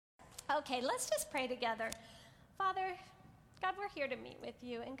Okay, let's just pray together. Father, God, we're here to meet with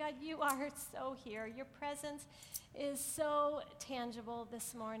you. And God, you are so here. Your presence is so tangible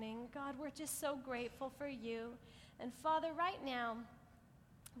this morning. God, we're just so grateful for you. And Father, right now,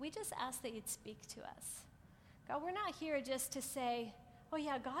 we just ask that you'd speak to us. God, we're not here just to say, oh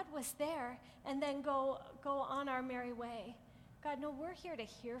yeah, God was there, and then go on our merry way. God, no, we're here to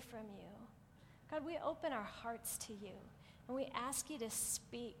hear from you. God, we open our hearts to you, and we ask you to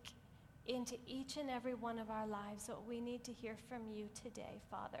speak into each and every one of our lives what we need to hear from you today,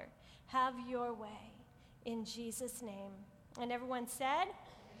 Father. Have your way in Jesus' name. And everyone said,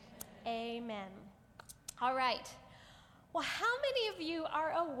 Amen. All right. Well, how many of you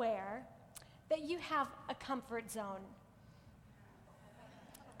are aware that you have a comfort zone?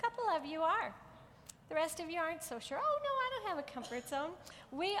 A couple of you are. The rest of you aren't so sure. Oh, no, I don't have a comfort zone.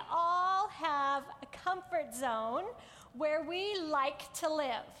 We all have a comfort zone where we like to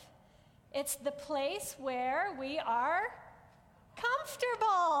live. It's the place where we are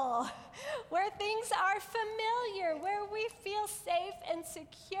comfortable, where things are familiar, where we feel safe and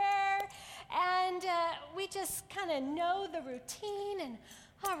secure, and we just kind of know the routine and,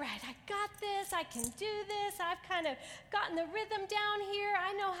 all right, I got this, I can do this, I've kind of gotten the rhythm down here,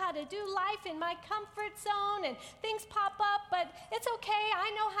 I know how to do life in my comfort zone, and things pop up, but it's okay,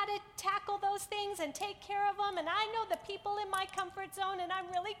 I know how to tackle those things and take care of them, and I know the people in my comfort zone, and I'm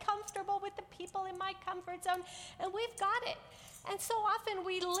really comfortable with the people in my comfort zone, and we've got it. And so often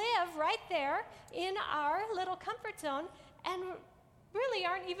we live right there in our little comfort zone and really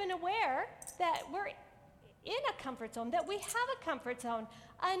aren't even aware that we're in a comfort zone, that we have a comfort zone,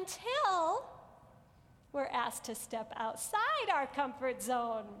 until we're asked to step outside our comfort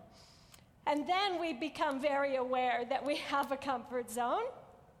zone. And then we become very aware that we have a comfort zone,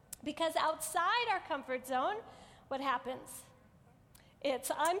 because outside our comfort zone, what happens?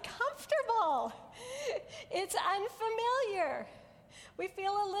 It's uncomfortable. It's unfamiliar. We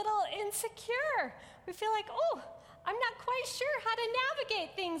feel a little insecure. We feel like, oh, I'm not quite sure how to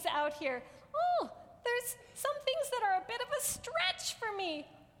navigate things out here. Oh, there's some things that are a bit of a stretch for me.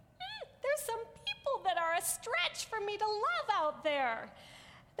 There's some people that are a stretch for me to love out there.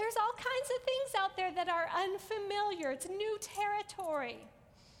 There's all kinds of things out there that are unfamiliar. It's new territory.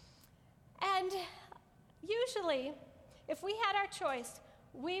 And usually, if we had our choice,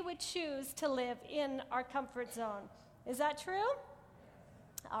 we would choose to live in our comfort zone. Is that true?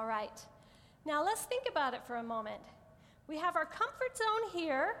 All right. Now let's think about it for a moment. We have our comfort zone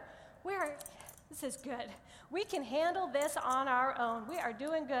here where this is good. We can handle this on our own. We are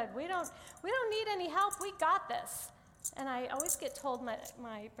doing good. We don't need any help. We got this. And I always get told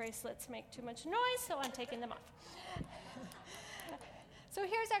my bracelets make too much noise, so I'm taking them off. So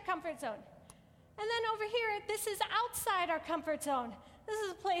here's our comfort zone. And then over here, this is outside our comfort zone. This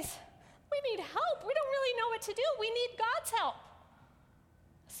is a place we need help. We don't really know what to do. We need God's help.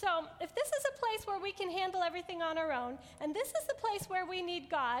 So if this is a place where we can handle everything on our own, and this is the place where we need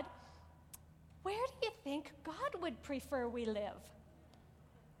God, where do you think God would prefer we live?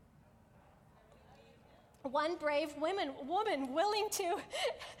 One brave woman willing to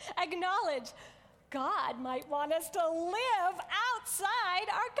acknowledge God might want us to live outside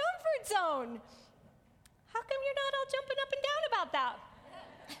our comfort zone. How come you're not all jumping up and down about that?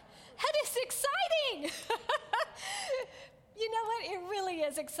 That is exciting. You know what? It really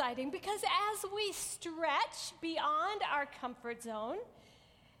is exciting, because as we stretch beyond our comfort zone,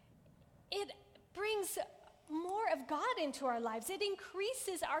 it brings more of God into our lives. It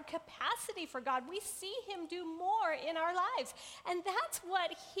increases our capacity for God. We see him do more in our lives, and that's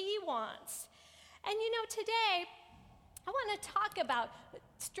what he wants. And you know, today, I want to talk about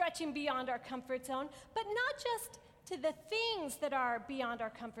stretching beyond our comfort zone, but not just to the things that are beyond our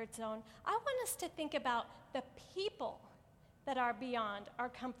comfort zone. I want us to think about the people that are beyond our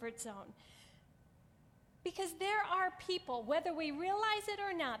comfort zone. Because there are people, whether we realize it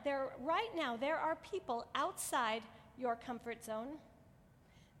or not, right now there are people outside your comfort zone.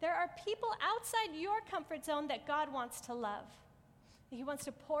 There are people outside your comfort zone that God wants to love. He wants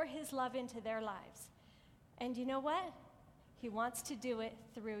to pour his love into their lives. And you know what? He wants to do it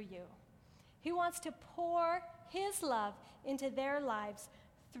through you. He wants to pour his love into their lives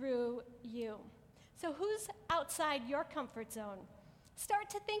through you. So who's outside your comfort zone?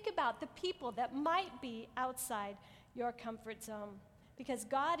 Start to think about the people that might be outside your comfort zone, because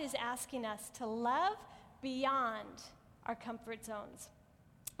God is asking us to love beyond our comfort zones.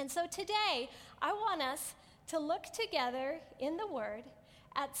 And so today, I want us to look together in the Word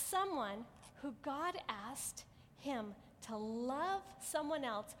at someone who God asked him to love someone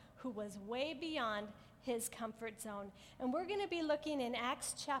else who was way beyond his comfort zone. And we're going to be looking in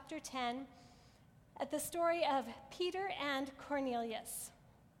Acts chapter 10 at the story of Peter and Cornelius.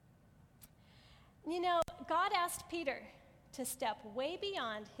 You know, God asked Peter to step way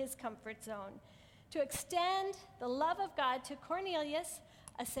beyond his comfort zone, to extend the love of God to Cornelius,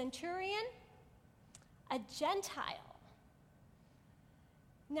 a centurion, a Gentile.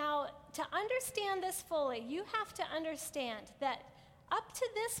 Now, to understand this fully, you have to understand that up to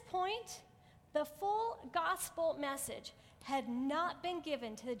this point, the full gospel message had not been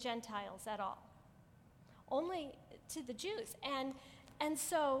given to the Gentiles at all, only to the Jews. And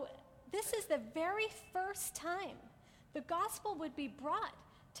so this is the very first time the gospel would be brought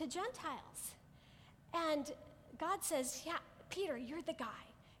to Gentiles. And God says, yeah, Peter, you're the guy.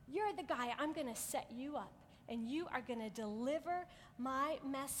 You're the guy. I'm going to set you up, and you are going to deliver my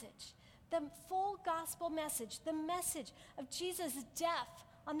message. The full gospel message, the message of Jesus' death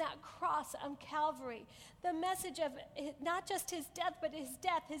on that cross on Calvary, the message of not just his death, but his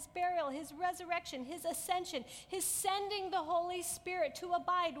death, his burial, his resurrection, his ascension, his sending the Holy Spirit to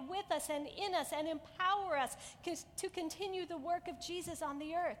abide with us and in us and empower us to continue the work of Jesus on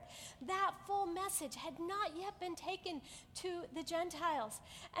the earth. That full message had not yet been taken to the Gentiles.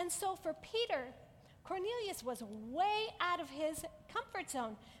 And so for Peter, Cornelius was way out of his comfort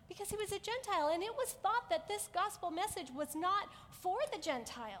zone because he was a Gentile, and it was thought that this gospel message was not for the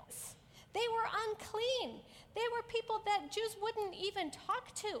Gentiles. They were unclean. They were people that Jews wouldn't even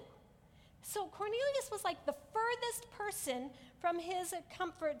talk to. So Cornelius was like the furthest person from his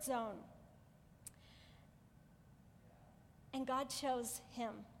comfort zone. And God chose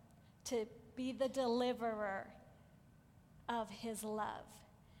him to be the deliverer of his love.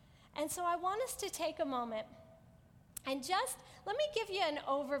 And so I want us to take a moment and just let me give you an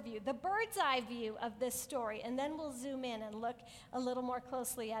overview, the bird's eye view of this story, and then we'll zoom in and look a little more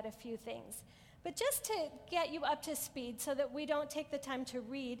closely at a few things. But just to get you up to speed so that we don't take the time to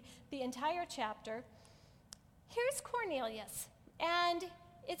read the entire chapter, here's Cornelius. And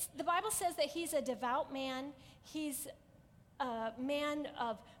the Bible says that he's a devout man. He's a man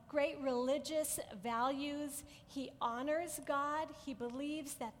of great religious values. He honors God. He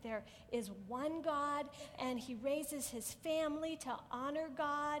believes that there is one God, and he raises his family to honor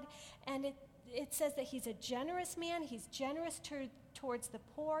God. And it says that he's a generous man. He's generous towards the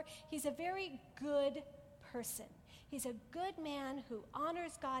poor. He's a very good person. He's a good man who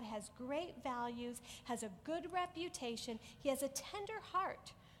honors God, has great values, has a good reputation. He has a tender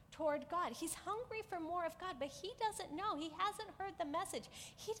heart toward God. He's hungry for more of God, but he doesn't know. He hasn't heard the message.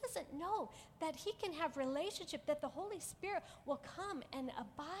 He doesn't know that he can have relationship, that the Holy Spirit will come and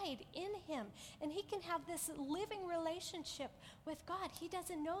abide in him, and he can have this living relationship with God. He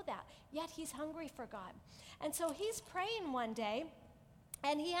doesn't know that, yet he's hungry for God. And so he's praying one day,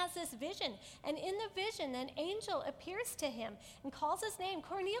 and he has this vision. And in the vision, an angel appears to him and calls his name,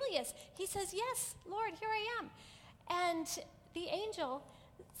 Cornelius. He says, "Yes, Lord, here I am." And the angel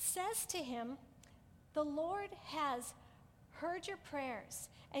says to him, "The Lord has heard your prayers,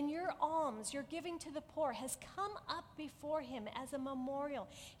 and your alms, your giving to the poor, has come up before him as a memorial.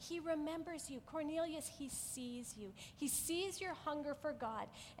 He remembers you." Cornelius, he sees you. He sees your hunger for God,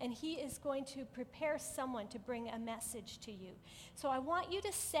 and he is going to prepare someone to bring a message to you. So I want you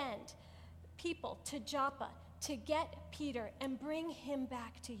to send people to Joppa to get Peter and bring him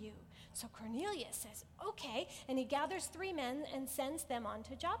back to you. So Cornelius says, okay, and he gathers 3 men and sends them on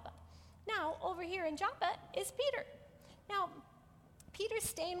to Joppa. Now, over here in Joppa is Peter. Now, Peter's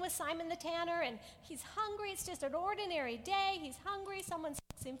staying with Simon the tanner, and he's hungry. It's just an ordinary day. He's hungry. Someone's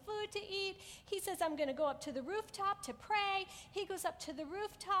fixing food to eat. He says, I'm going to go up to the rooftop to pray. He goes up to the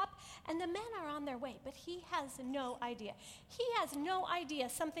rooftop, and the men are on their way, but he has no idea. He has no idea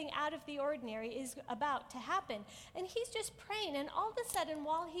something out of the ordinary is about to happen, and he's just praying, and all of a sudden,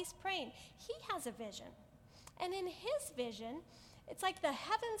 while he's praying, he has a vision. And in his vision, it's like the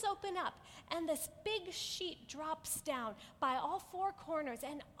heavens open up, and this big sheet drops down by all 4 corners.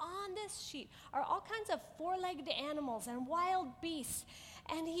 And on this sheet are all kinds of 4-legged animals and wild beasts.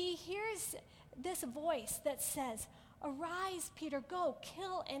 And he hears this voice that says, "Arise, Peter, go,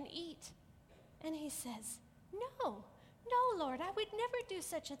 kill and eat." And he says, No, Lord, I would never do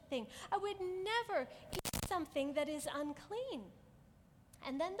such a thing. I would never eat something that is unclean.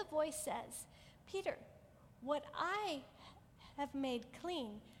 And then the voice says, "Peter, what I have made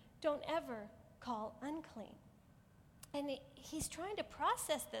clean, don't ever call unclean." And he's trying to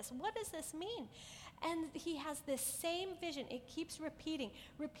process this. What does this mean? And he has this same vision. It keeps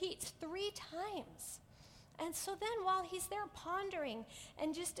repeats 3 times. And so then while he's there pondering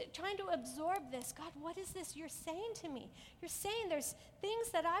and just trying to absorb this, God, what is this you're saying to me? You're saying there's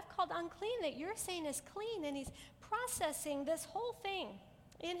things that I've called unclean that you're saying is clean. And he's processing this whole thing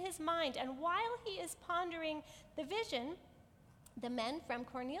in his mind. And while he is pondering the vision, the men from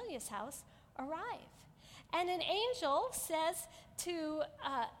Cornelius' house arrive. And an angel says to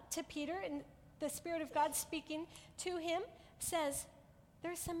Peter, and the Spirit of God speaking to him, says,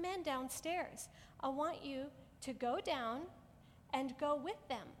 there's some men downstairs. I want you to go down and go with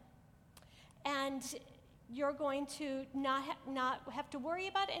them. And you're going to not have to worry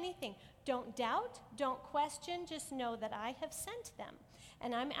about anything. Don't doubt, don't question, just know that I have sent them.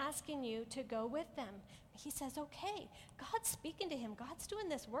 And I'm asking you to go with them. He says, okay. God's speaking to him. God's doing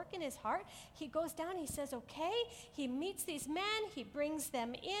this work in his heart. He goes down, he says, okay. He meets these men. He brings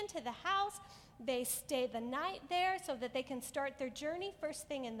them into the house. They stay the night there so that they can start their journey first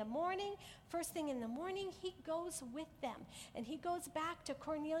thing in the morning. First thing in the morning, he goes with them. And he goes back to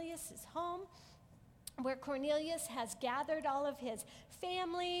Cornelius' home, where Cornelius has gathered all of his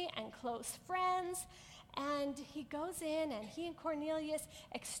family and close friends. And he goes in, and he and Cornelius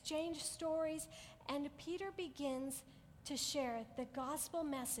exchange stories. And Peter begins to share the gospel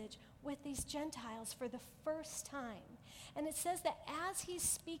message with these Gentiles for the first time. And it says that as he's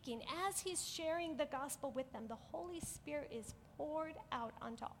speaking, as he's sharing the gospel with them, the Holy Spirit is poured out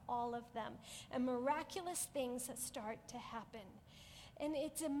onto all of them. And miraculous things start to happen. And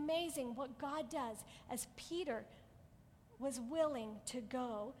it's amazing what God does as Peter was willing to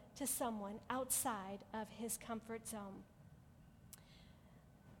go to someone outside of his comfort zone.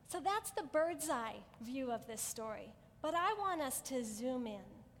 So that's the bird's eye view of this story. But I want us to zoom in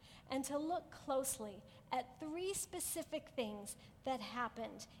and to look closely at three specific things that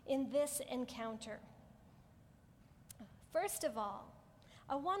happened in this encounter. First of all,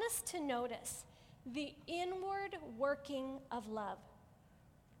 I want us to notice the inward working of love.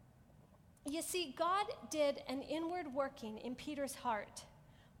 You see, God did an inward working in Peter's heart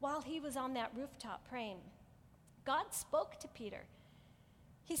while he was on that rooftop praying. God spoke to Peter.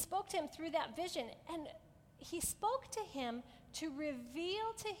 He spoke to him through that vision, and he spoke to him to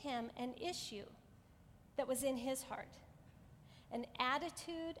reveal to him an issue that was in his heart. An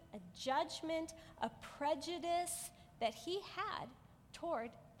attitude, a judgment, a prejudice that he had toward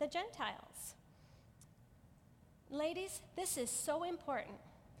the Gentiles. Ladies, this is so important.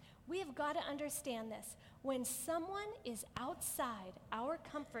 We have got to understand this. When someone is outside our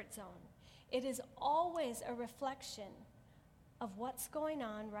comfort zone, it is always a reflection of what's going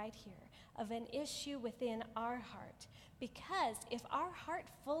on right here, of an issue within our heart. Because if our heart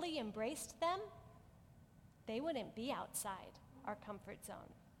fully embraced them, they wouldn't be outside our comfort zone.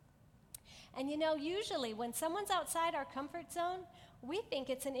 And you know, usually when someone's outside our comfort zone, we think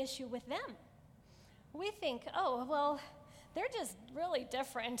it's an issue with them. We think, oh, well, they're just really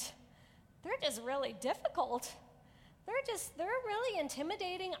different. They're just really difficult. They're really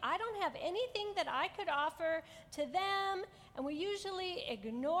intimidating. I don't have anything that I could offer to them, and we usually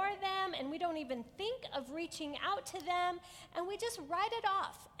ignore them, and we don't even think of reaching out to them, and we just write it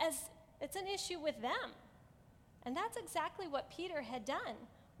off as it's an issue with them. And that's exactly what Peter had done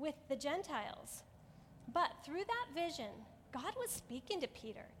with the Gentiles. But through that vision, God was speaking to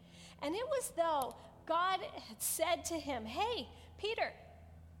Peter, and it was though God had said to him, hey, Peter,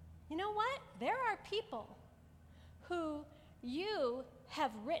 you know what? There are people who you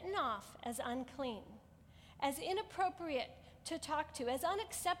have written off as unclean, as inappropriate to talk to, as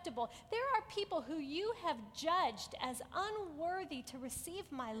unacceptable. There are people who you have judged as unworthy to receive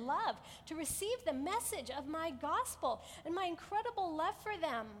my love, to receive the message of my gospel and my incredible love for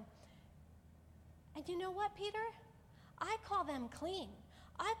them. And you know what, Peter? I call them clean.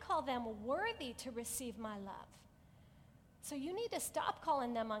 I call them worthy to receive my love. So you need to stop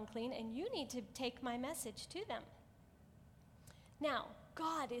calling them unclean, and you need to take my message to them. Now,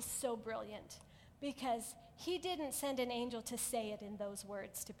 God is so brilliant because he didn't send an angel to say it in those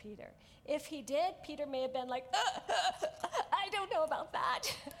words to Peter. If he did, Peter may have been like, I don't know about that.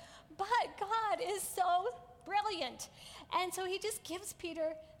 But God is so brilliant. And so he just gives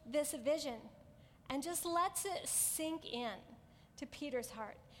Peter this vision and just lets it sink in to Peter's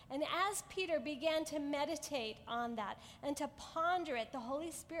heart. And as Peter began to meditate on that and to ponder it, the Holy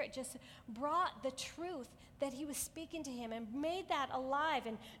Spirit just brought the truth that he was speaking to him and made that alive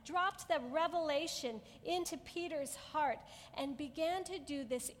and dropped the revelation into Peter's heart and began to do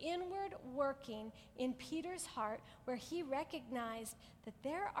this inward working in Peter's heart where he recognized that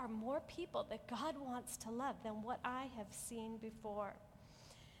there are more people that God wants to love than what I have seen before.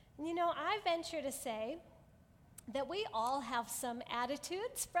 And you know, I venture to say that we all have some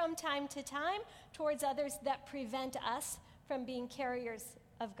attitudes from time to time towards others that prevent us from being carriers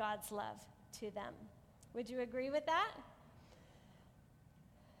of God's love to them. Would you agree with that?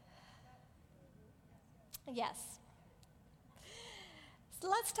 Yes. So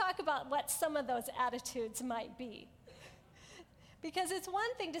let's talk about what some of those attitudes might be. Because it's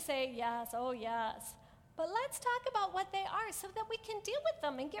one thing to say yes, oh yes, but let's talk about what they are so that we can deal with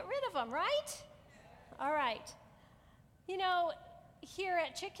them and get rid of them, right? All right. You know, here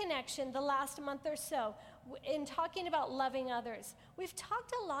at Chick Connection, the last month or so, in talking about loving others, we've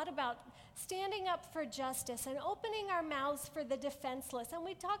talked a lot about standing up for justice and opening our mouths for the defenseless. And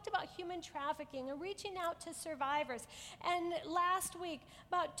we talked about human trafficking and reaching out to survivors. And last week,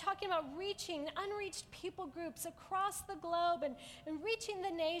 about talking about reaching unreached people groups across the globe and reaching the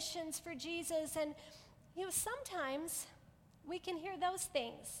nations for Jesus. And, you know, sometimes we can hear those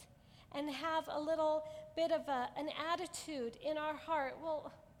things and have a little bit of an attitude in our heart.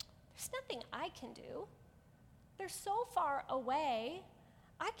 Well, there's nothing I can do. They're so far away.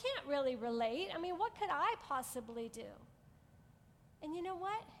 I can't really relate. I mean, what could I possibly do? And you know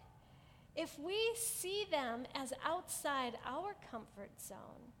what? If we see them as outside our comfort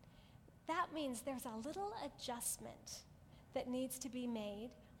zone, that means there's a little adjustment that needs to be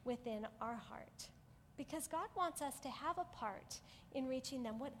made within our heart. Because God wants us to have a part in reaching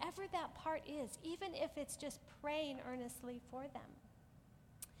them, whatever that part is, even if it's just praying earnestly for them.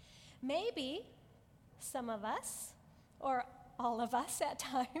 Maybe some of us, or all of us at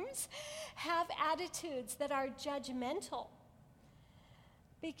times, have attitudes that are judgmental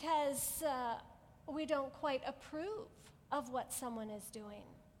because we don't quite approve of what someone is doing.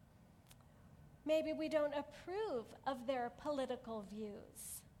 Maybe we don't approve of their political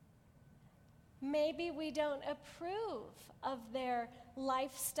views. Maybe we don't approve of their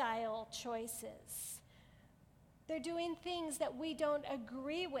lifestyle choices. They're doing things that we don't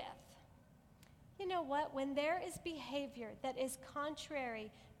agree with. You know what? When there is behavior that is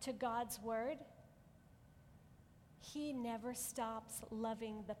contrary to God's word, He never stops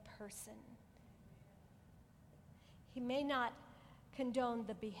loving the person. He may not condone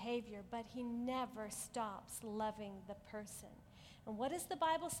the behavior, but He never stops loving the person. And what does the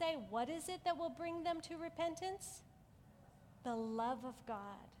Bible say? What is it that will bring them to repentance? The love of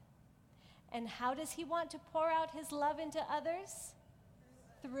God. And how does He want to pour out His love into others?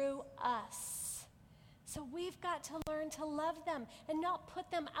 Through us. So we've got to learn to love them and not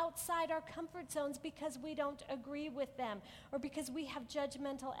put them outside our comfort zones because we don't agree with them or because we have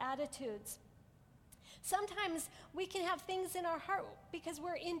judgmental attitudes. Sometimes we can have things in our heart because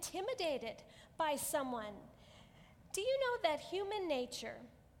we're intimidated by someone. Do you know that human nature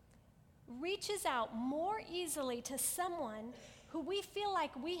reaches out more easily to someone who we feel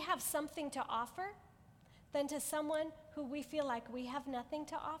like we have something to offer than to someone who we feel like we have nothing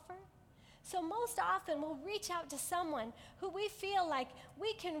to offer? So most often we'll reach out to someone who we feel like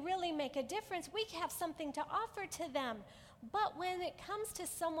we can really make a difference. We have something to offer to them. But when it comes to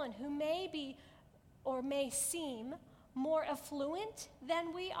someone who may be or may seem more affluent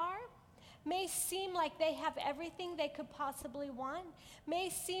than we are, may seem like they have everything they could possibly want, may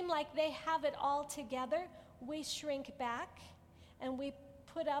seem like they have it all together, we shrink back and we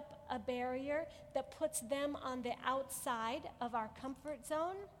put up a barrier that puts them on the outside of our comfort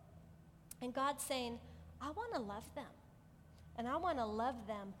zone. And God's saying, I want to love them, and I want to love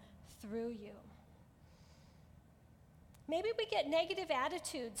them through you. Maybe we get negative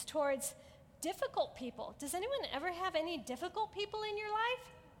attitudes towards difficult people. Does anyone ever have any difficult people in your life?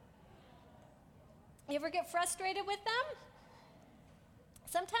 You ever get frustrated with them?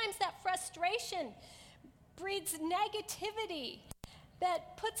 Sometimes that frustration breeds negativity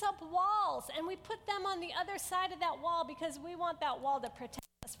that puts up walls, and we put them on the other side of that wall because we want that wall to protect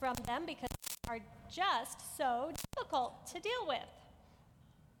us from them because they are just so difficult to deal with.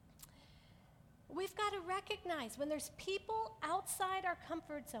 We've got to recognize when there's people outside our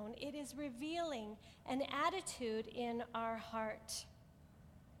comfort zone, it is revealing an attitude in our heart.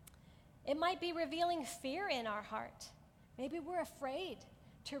 It might be revealing fear in our heart. Maybe we're afraid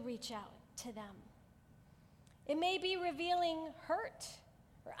to reach out to them. It may be revealing hurt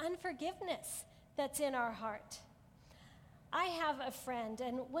or unforgiveness that's in our heart. I have a friend,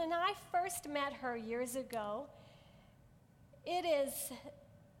 and when I first met her years ago, it is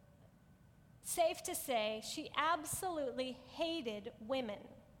safe to say she absolutely hated women.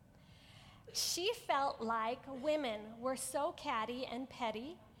 She felt like women were so catty and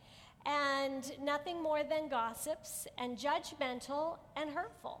petty and nothing more than gossips and judgmental and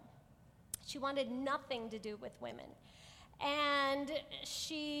hurtful. She wanted nothing to do with women. and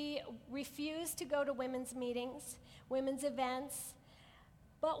she refused to go to women's meetings, women's events.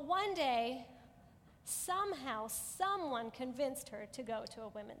 But one day, somehow, someone convinced her to go to a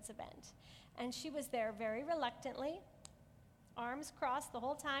women's event. And she was there very reluctantly, arms crossed the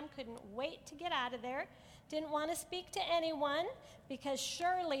whole time, couldn't wait to get out of there, didn't want to speak to anyone because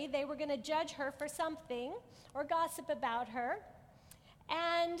surely they were going to judge her for something or gossip about her.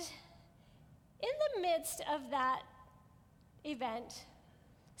 And in the midst of that event,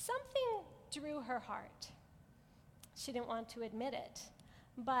 something drew her heart. She didn't want to admit it,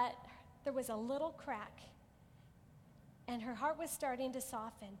 but there was a little crack, and her heart was starting to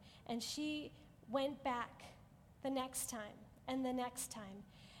soften, and she went back the next time and the next time,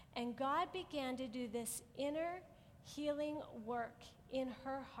 and God began to do this inner healing work in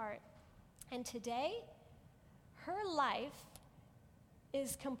her heart. And today, her life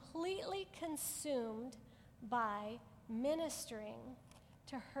is completely consumed by ministering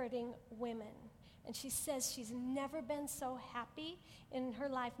to hurting women. And she says she's never been so happy in her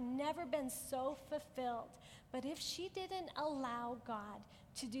life, never been so fulfilled. But if she didn't allow God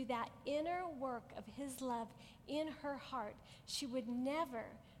to do that inner work of his love in her heart, she would never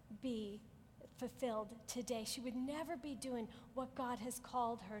be fulfilled today. She would never be doing what God has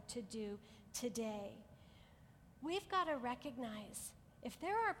called her to do today. We've got to recognize if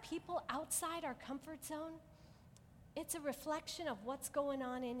there are people outside our comfort zone, it's a reflection of what's going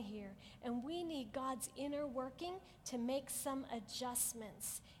on in here, and we need God's inner working to make some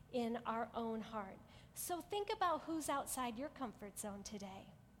adjustments in our own heart. So think about who's outside your comfort zone today.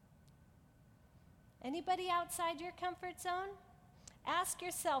 Anybody outside your comfort zone? Ask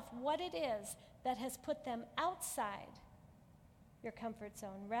yourself what it is that has put them outside your comfort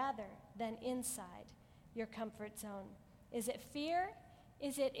zone rather than inside your comfort zone. Is it fear?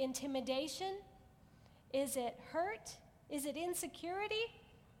 Is it intimidation? Is it hurt? Is it insecurity?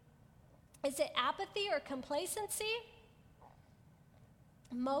 Is it apathy or complacency?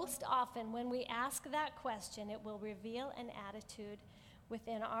 Most often, when we ask that question, it will reveal an attitude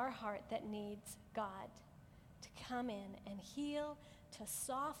within our heart that needs God to come in and heal, to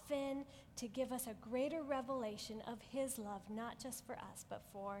soften, to give us a greater revelation of his love, not just for us, but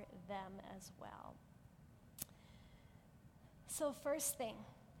for them as well. So first thing,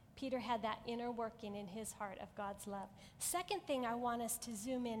 Peter had that inner working in his heart of God's love. Second thing I want us to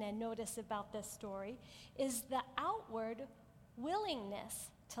zoom in and notice about this story is the outward willingness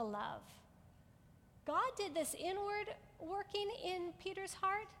to love. God did this inward working in Peter's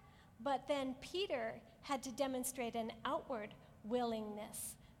heart, but then Peter had to demonstrate an outward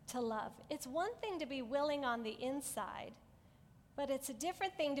willingness to love. It's one thing to be willing on the inside, but it's a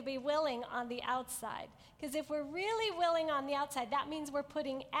different thing to be willing on the outside. Because if we're really willing on the outside, that means we're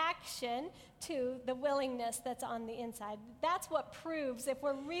putting action to the willingness that's on the inside. That's what proves if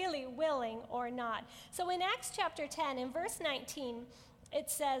we're really willing or not. So in Acts chapter 10, in verse 19, it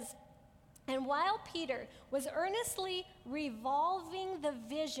says, "And while Peter was earnestly revolving the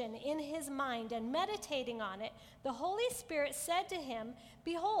vision in his mind and meditating on it, the Holy Spirit said to him,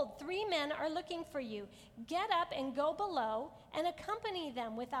 'Behold, 3 men are looking for you. Get up and go below and accompany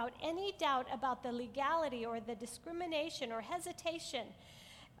them without any doubt about the legality or the discrimination or hesitation,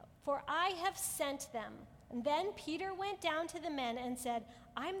 for I have sent them.' And then Peter went down to the men and said,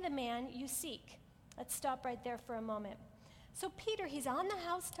 'I'm the man you seek.'" Let's stop right there for a moment. So Peter, he's on the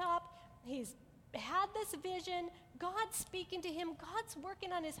housetop. He's had this vision. God's speaking to him. God's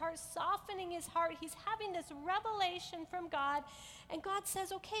working on his heart, softening his heart. He's having this revelation from God. And God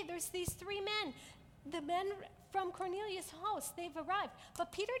says, okay, there's these 3 men. The men from Cornelius' house, they've arrived.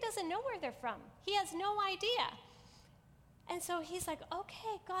 But Peter doesn't know where they're from. He has no idea. And so he's like,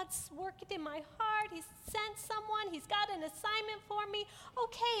 okay, God's working in my heart. He's sent someone. He's got an assignment for me.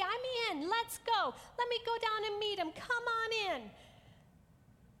 Okay, I'm in. Let's go. Let me go down and meet him. Come on in.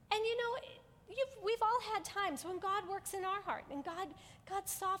 And you know, we've all had times when God works in our heart and God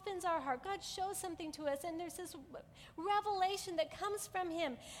softens our heart. God shows something to us and there's this revelation that comes from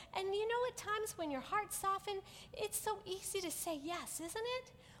him. And you know, at times when your heart's softened, it's so easy to say yes, isn't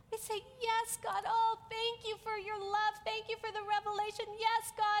it? We say, yes, God, oh, thank you for your love. Thank you for the revelation.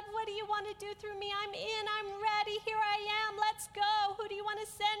 Yes, God, what do you want to do through me? I'm in, I'm ready, here I am, let's go. Who do you want to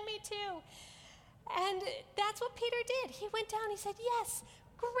send me to? And that's what Peter did. He went down, he said, yes,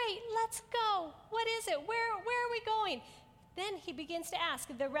 great, let's go. What is it? Where are we going? Then he begins to ask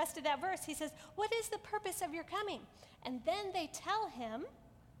the rest of that verse. He says, what is the purpose of your coming? And then they tell him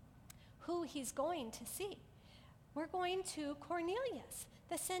who he's going to see. We're going to Cornelius,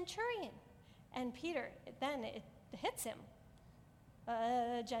 the centurion. And Peter, then it hits him.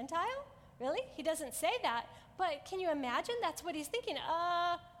 A Gentile? Really? He doesn't say that, But can you imagine? That's what he's thinking.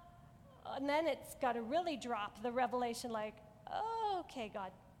 And then it's got to really drop the revelation like, oh, okay,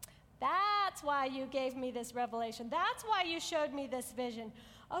 God, that's why you gave me this revelation. That's why you showed me this vision.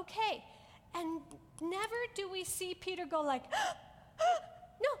 Okay. And never do we see Peter go like,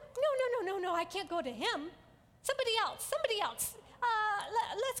 no, I can't go to him. Somebody else.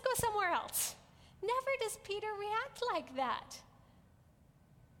 Let's go somewhere else. Never does Peter react like that.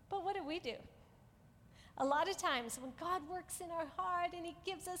 But what do? A lot of times when God works in our heart and he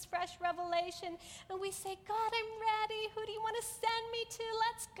gives us fresh revelation and we say, God, I'm ready. Who do you want to send me to?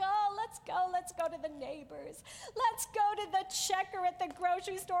 Let's go to the neighbors. Let's go to the checker at the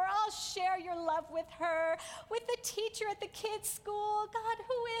grocery store. I'll share your love with her, with the teacher at the kids' school. God,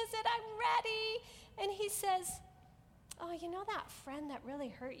 who is it? I'm ready. And he says, oh, you know that friend that really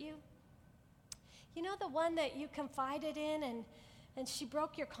hurt you? You know the one that you confided in and she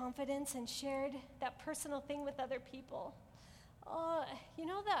broke your confidence and shared that personal thing with other people? Oh, you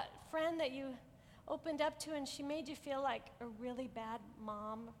know that friend that you opened up to and she made you feel like a really bad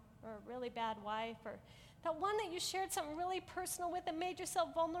mom or a really bad wife, or that one that you shared something really personal with and made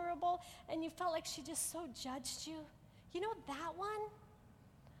yourself vulnerable and you felt like she just so judged you? You know that one?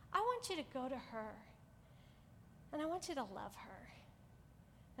 I want you to go to her and I want you to love her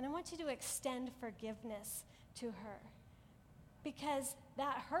and I want you to extend forgiveness to her. Because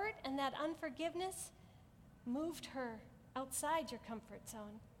that hurt and that unforgiveness moved her outside your comfort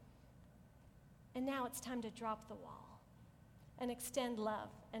zone. And now it's time to drop the wall and extend love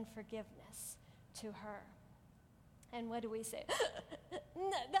and forgiveness to her. And what do we say?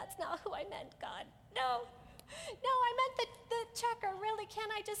 No, that's not who I meant, God. No, I meant the checker. Really,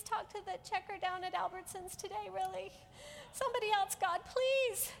 can't I just talk to the checker down at Albertsons today, really? Somebody else, God,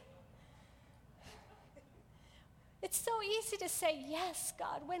 please. It's so easy to say yes,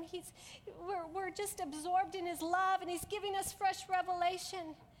 God, when we're just absorbed in his love and he's giving us fresh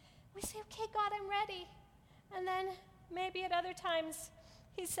revelation. We say, okay, God, I'm ready. And then maybe at other times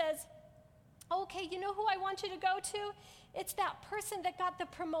he says, okay, you know who I want you to go to? It's that person that got the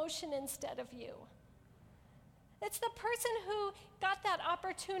promotion instead of you. It's the person who got that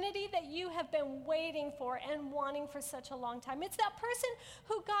opportunity that you have been waiting for and wanting for such a long time. It's that person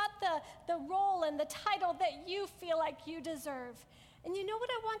who got the role and the title that you feel like you deserve. And you know what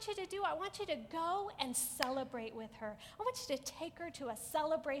I want you to do? I want you to go and celebrate with her. I want you to take her to a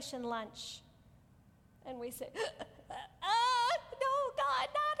celebration lunch. And we say, no, God,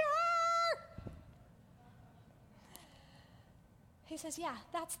 not her. He says, yeah,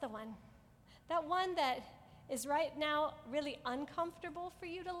 that's the one. That one that is right now really uncomfortable for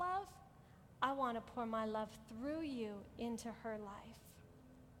you to love. I want to pour my love through you into her life.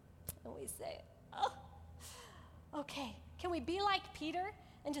 And we say, oh, okay. Can we be like Peter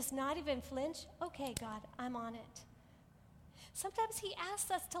and just not even flinch? Okay, God, I'm on it. Sometimes he asks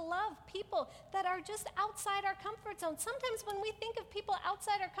us to love people that are just outside our comfort zone. Sometimes when we think of people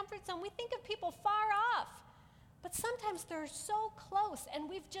outside our comfort zone, we think of people far off. But sometimes they're so close and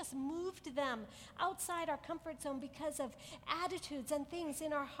we've just moved them outside our comfort zone because of attitudes and things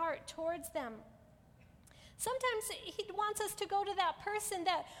in our heart towards them. Sometimes he wants us to go to that person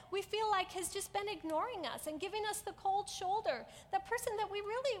that we feel like has just been ignoring us and giving us the cold shoulder, that person that we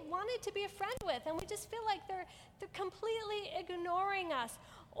really wanted to be a friend with, and we just feel like they're completely ignoring us.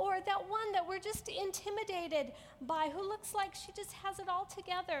 Or that one that we're just intimidated by, who looks like she just has it all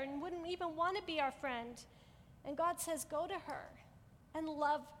together and wouldn't even want to be our friend. And God says, go to her and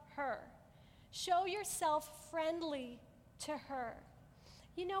love her. Show yourself friendly to her.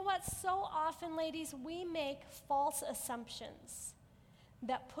 You know what? So often, ladies, we make false assumptions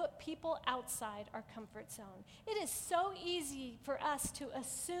that put people outside our comfort zone. It is so easy for us to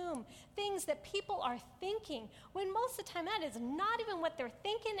assume things that people are thinking, when most of the time that is not even what they're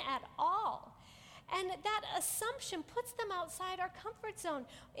thinking at all. And that assumption puts them outside our comfort zone.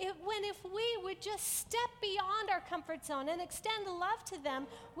 If we would just step beyond our comfort zone and extend love to them,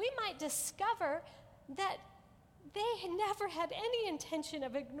 we might discover that they never had any intention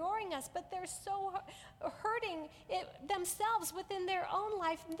of ignoring us, but they're so hurting themselves within their own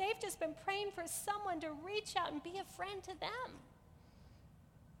life, and they've just been praying for someone to reach out and be a friend to them.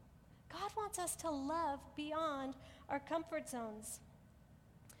 God wants us to love beyond our comfort zones.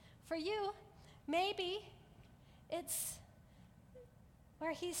 For you, maybe it's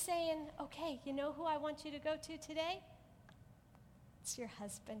where he's saying, okay, you know who I want you to go to today? It's your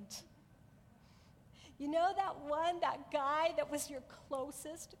husband. You know that guy that was your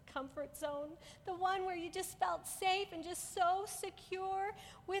closest comfort zone? The one where you just felt safe and just so secure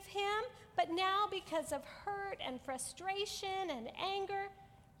with him, but now because of hurt and frustration and anger,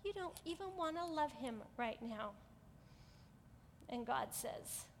 you don't even want to love him right now. And God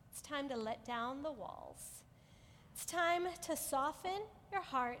says, it's time to let down the walls. It's time to soften your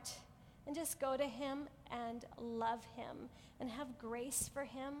heart and just go to him and love him and have grace for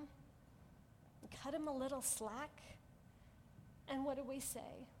him and cut him a little slack. And what do we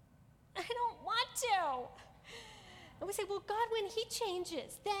say? I don't want to. And we say, well, God, when he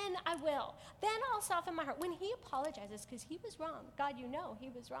changes, then I will. Then I'll soften my heart. When he apologizes, because he was wrong. God, you know he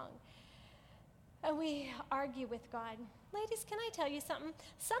was wrong. And we argue with God. Ladies, can I tell you something?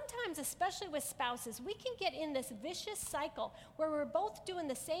 Sometimes, especially with spouses, we can get in this vicious cycle where we're both doing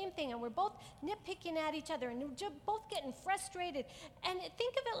the same thing and we're both nitpicking at each other and we're both getting frustrated. And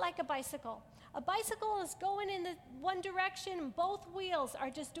think of it like a bicycle. A bicycle is going in the one direction and both wheels are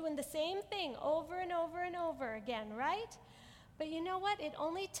just doing the same thing over and over and over again, right? But you know what? It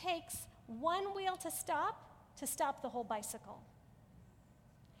only takes one wheel to stop the whole bicycle.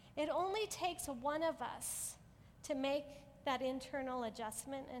 It only takes one of us to make that internal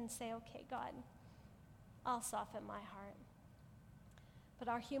adjustment and say, okay, God, I'll soften my heart. But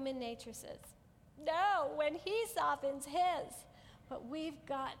our human nature says, no, when he softens his. But we've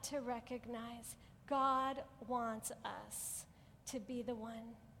got to recognize God wants us to be the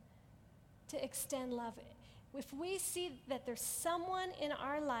one to extend love. If we see that there's someone in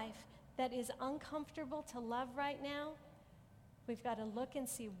our life that is uncomfortable to love right now, we've got to look and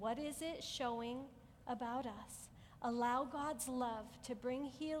see what is it showing about us. Allow God's love to bring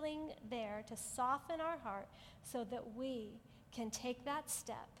healing there, to soften our heart so that we can take that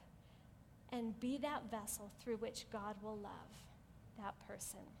step and be that vessel through which God will love that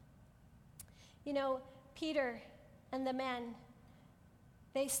person. You know, Peter and the men,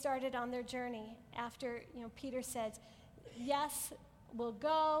 they started on their journey after, Peter said, yes, we'll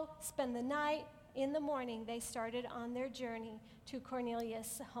go, spend the night. In the morning, they started on their journey to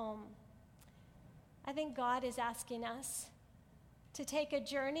Cornelius' home. I think God is asking us to take a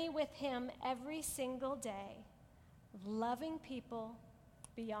journey with him every single day of loving people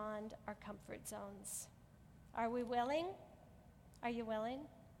beyond our comfort zones. Are we willing? Are you willing?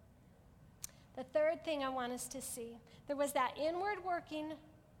 The third thing I want us to see, there was that inward working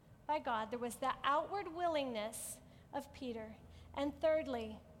by God. There was the outward willingness of Peter. And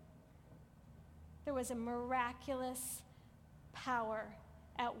thirdly, there was a miraculous power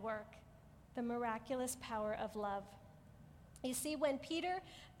at work, the miraculous power of love. You see, when Peter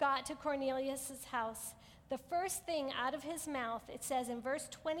got to Cornelius' house, the first thing out of his mouth, it says in verse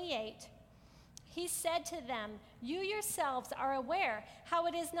 28, he said to them, you yourselves are aware how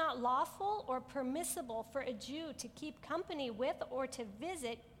it is not lawful or permissible for a Jew to keep company with or to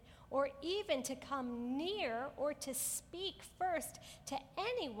visit or even to come near or to speak first to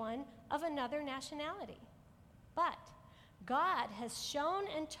anyone of another nationality. But God has shown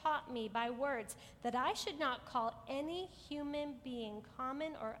and taught me by words that I should not call any human being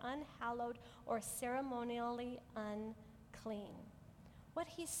common or unhallowed or ceremonially unclean. What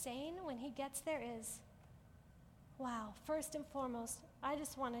he's saying when he gets there is, wow, first and foremost, I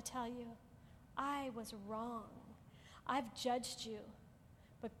just want to tell you, I was wrong. I've judged you,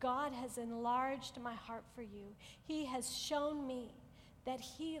 but God has enlarged my heart for you. He has shown me that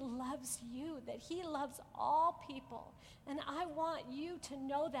he loves you, that he loves all people. And I want you to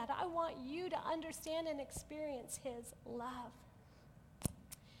know that. I want you to understand and experience his love.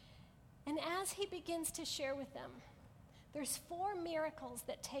 And as he begins to share with them, there's 4 miracles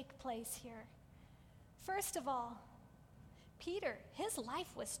that take place here. First of all, Peter, his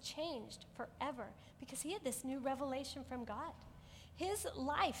life was changed forever because he had this new revelation from God. His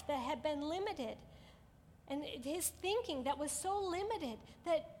life that had been limited and his thinking that was so limited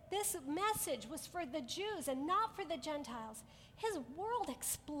that this message was for the Jews and not for the Gentiles. His world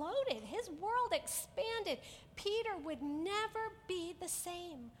exploded. His world expanded. Peter would never be the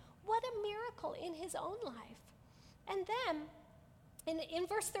same. What a miracle in his own life. And then, in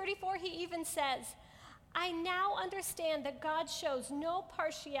verse 34, he even says, I now understand that God shows no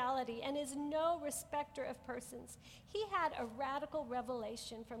partiality and is no respecter of persons. He had a radical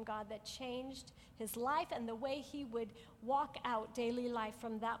revelation from God that changed his life and the way he would walk out daily life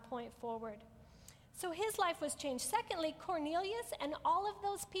from that point forward. So his life was changed. Secondly, Cornelius and all of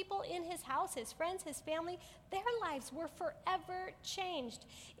those people in his house, his friends, his family, their lives were forever changed.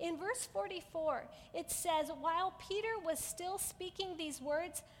 In verse 44, it says, while Peter was still speaking these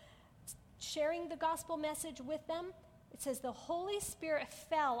words, sharing the gospel message with them, It says the Holy Spirit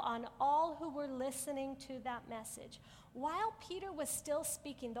fell on all who were listening to that message. While Peter was still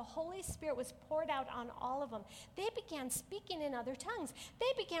speaking, the Holy Spirit was poured out on all of them. They began speaking in other tongues.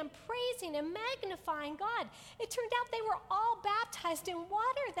 They began praising and magnifying God. It turned out they were all baptized in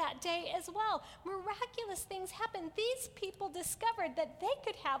water that day as well. Miraculous things happened. These people discovered that they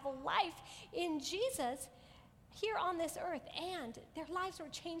could have a life in Jesus here on this earth, and their lives were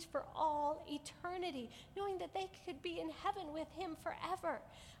changed for all eternity, knowing that they could be in heaven with him forever.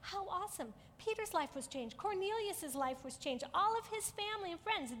 How awesome. Peter's life was changed. Cornelius' life was changed. All of his family and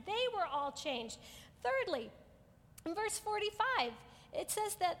friends, they were all changed. Thirdly, in verse 45, it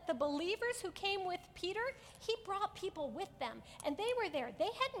says that the believers who came with Peter, he brought people with them, and they were there. They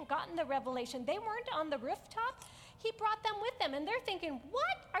hadn't gotten the revelation. They weren't on the rooftop. He brought them with them, and they're thinking,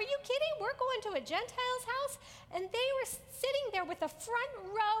 what? Are you kidding? We're going to a Gentile's house? And they were sitting there with a front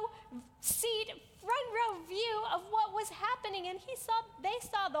row seat, front row view of what was happening, and they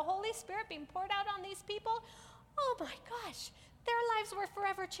saw the Holy Spirit being poured out on these people. Oh my gosh, their lives were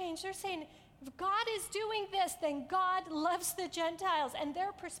forever changed. They're saying, if God is doing this, then God loves the Gentiles, and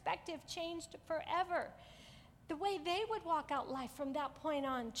their perspective changed forever. The way they would walk out life from that point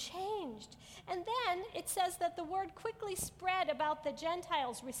on changed. And then it says that the word quickly spread about the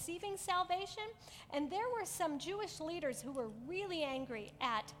Gentiles receiving salvation, and there were some Jewish leaders who were really angry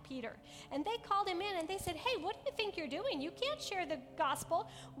at Peter. And they called him in and they said, hey, what do you think you're doing? You can't share the gospel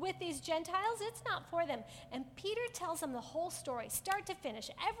with these Gentiles. It's not for them. And Peter tells them the whole story, start to finish,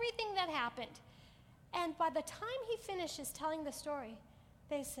 everything that happened. And by the time he finishes telling the story,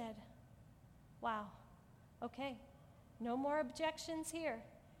 they said, wow. Okay, no more objections here.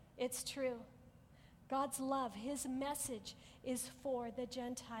 It's true. God's love, his message is for the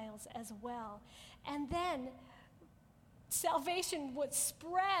Gentiles as well. And then salvation would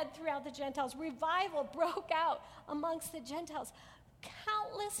spread throughout the Gentiles. Revival broke out amongst the Gentiles.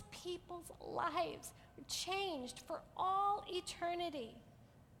 Countless people's lives were changed for all eternity.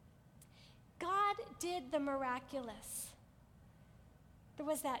 God did the miraculous. There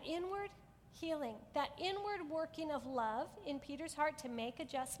was that inward healing, that inward working of love in Peter's heart to make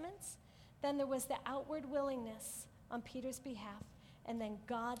adjustments. Then there was the outward willingness on Peter's behalf. And then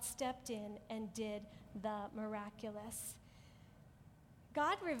God stepped in and did the miraculous.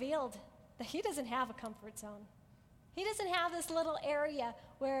 God revealed that he doesn't have a comfort zone. He doesn't have this little area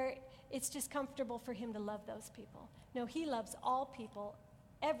where it's just comfortable for him to love those people. No, he loves all people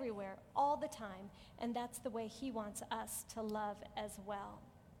everywhere, all the time. And that's the way he wants us to love as well.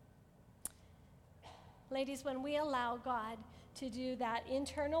 Ladies, when we allow God to do that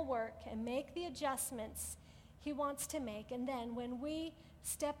internal work and make the adjustments he wants to make, and then when we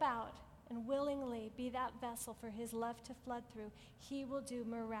step out and willingly be that vessel for his love to flood through, he will do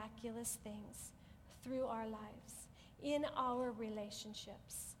miraculous things through our lives, in our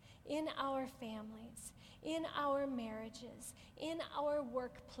relationships, in our families, in our marriages, in our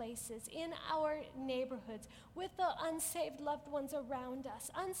workplaces, in our neighborhoods, with the unsaved loved ones around us,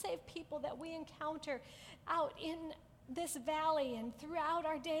 unsaved people that we encounter out in this valley and throughout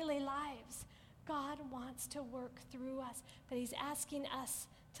our daily lives. God wants to work through us, but he's asking us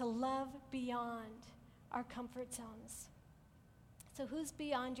to love beyond our comfort zones. So who's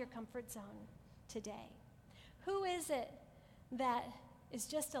beyond your comfort zone today? Who is it that is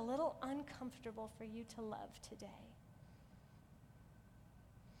just a little uncomfortable for you to love today?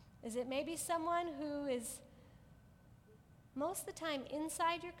 Is it maybe someone who is most of the time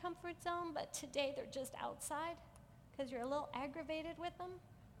inside your comfort zone, but today they're just outside because you're a little aggravated with them?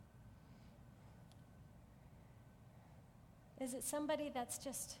 Is it somebody that's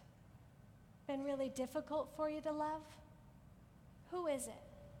just been really difficult for you to love? Who is it?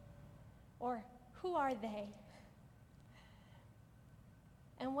 Or who are they?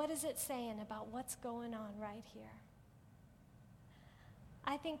 And what is it saying about what's going on right here?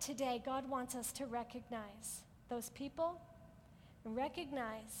 I think today God wants us to recognize those people and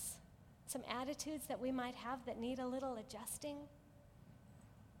recognize some attitudes that we might have that need a little adjusting,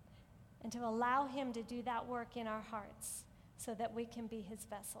 and to allow him to do that work in our hearts so that we can be his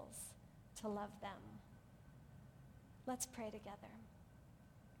vessels to love them. Let's pray together.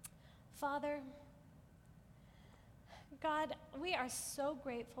 Father, God, we are so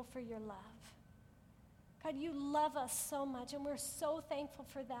grateful for your love. God, you love us so much, and we're so thankful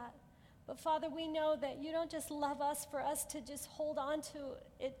for that. But Father, we know that you don't just love us for us to just hold on to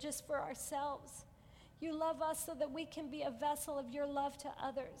it just for ourselves. You love us so that we can be a vessel of your love to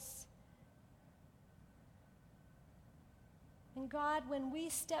others. And God, when we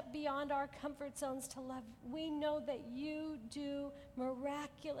step beyond our comfort zones to love, we know that you do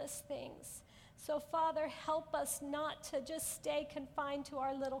miraculous things. So, Father, help us not to just stay confined to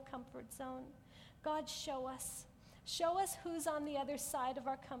our little comfort zone. God, show us. Show us who's on the other side of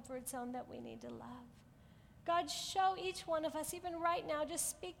our comfort zone that we need to love. God, show each one of us, even right now,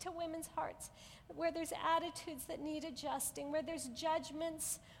 just speak to women's hearts where there's attitudes that need adjusting, where there's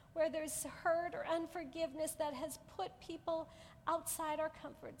judgments, where there's hurt or unforgiveness that has put people outside our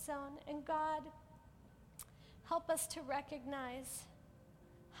comfort zone. And God, help us to recognize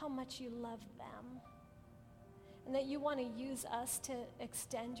how much you love them and that you want to use us to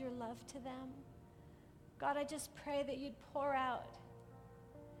extend your love to them. God, I just pray that you'd pour out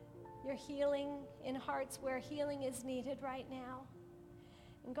your healing in hearts where healing is needed right now.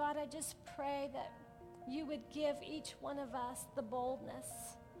 And God, I just pray that you would give each one of us the boldness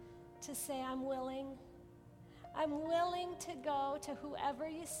to say, I'm willing. I'm willing to go to whoever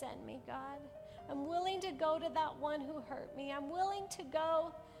you send me, God. I'm willing to go to that one who hurt me. I'm willing to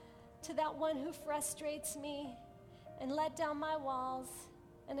go to that one who frustrates me and let down my walls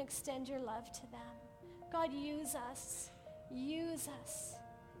and extend your love to them. God, use us. Use us.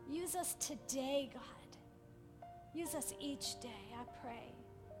 Use us today, God. Use us each day, I pray.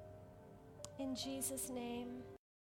 In Jesus' name.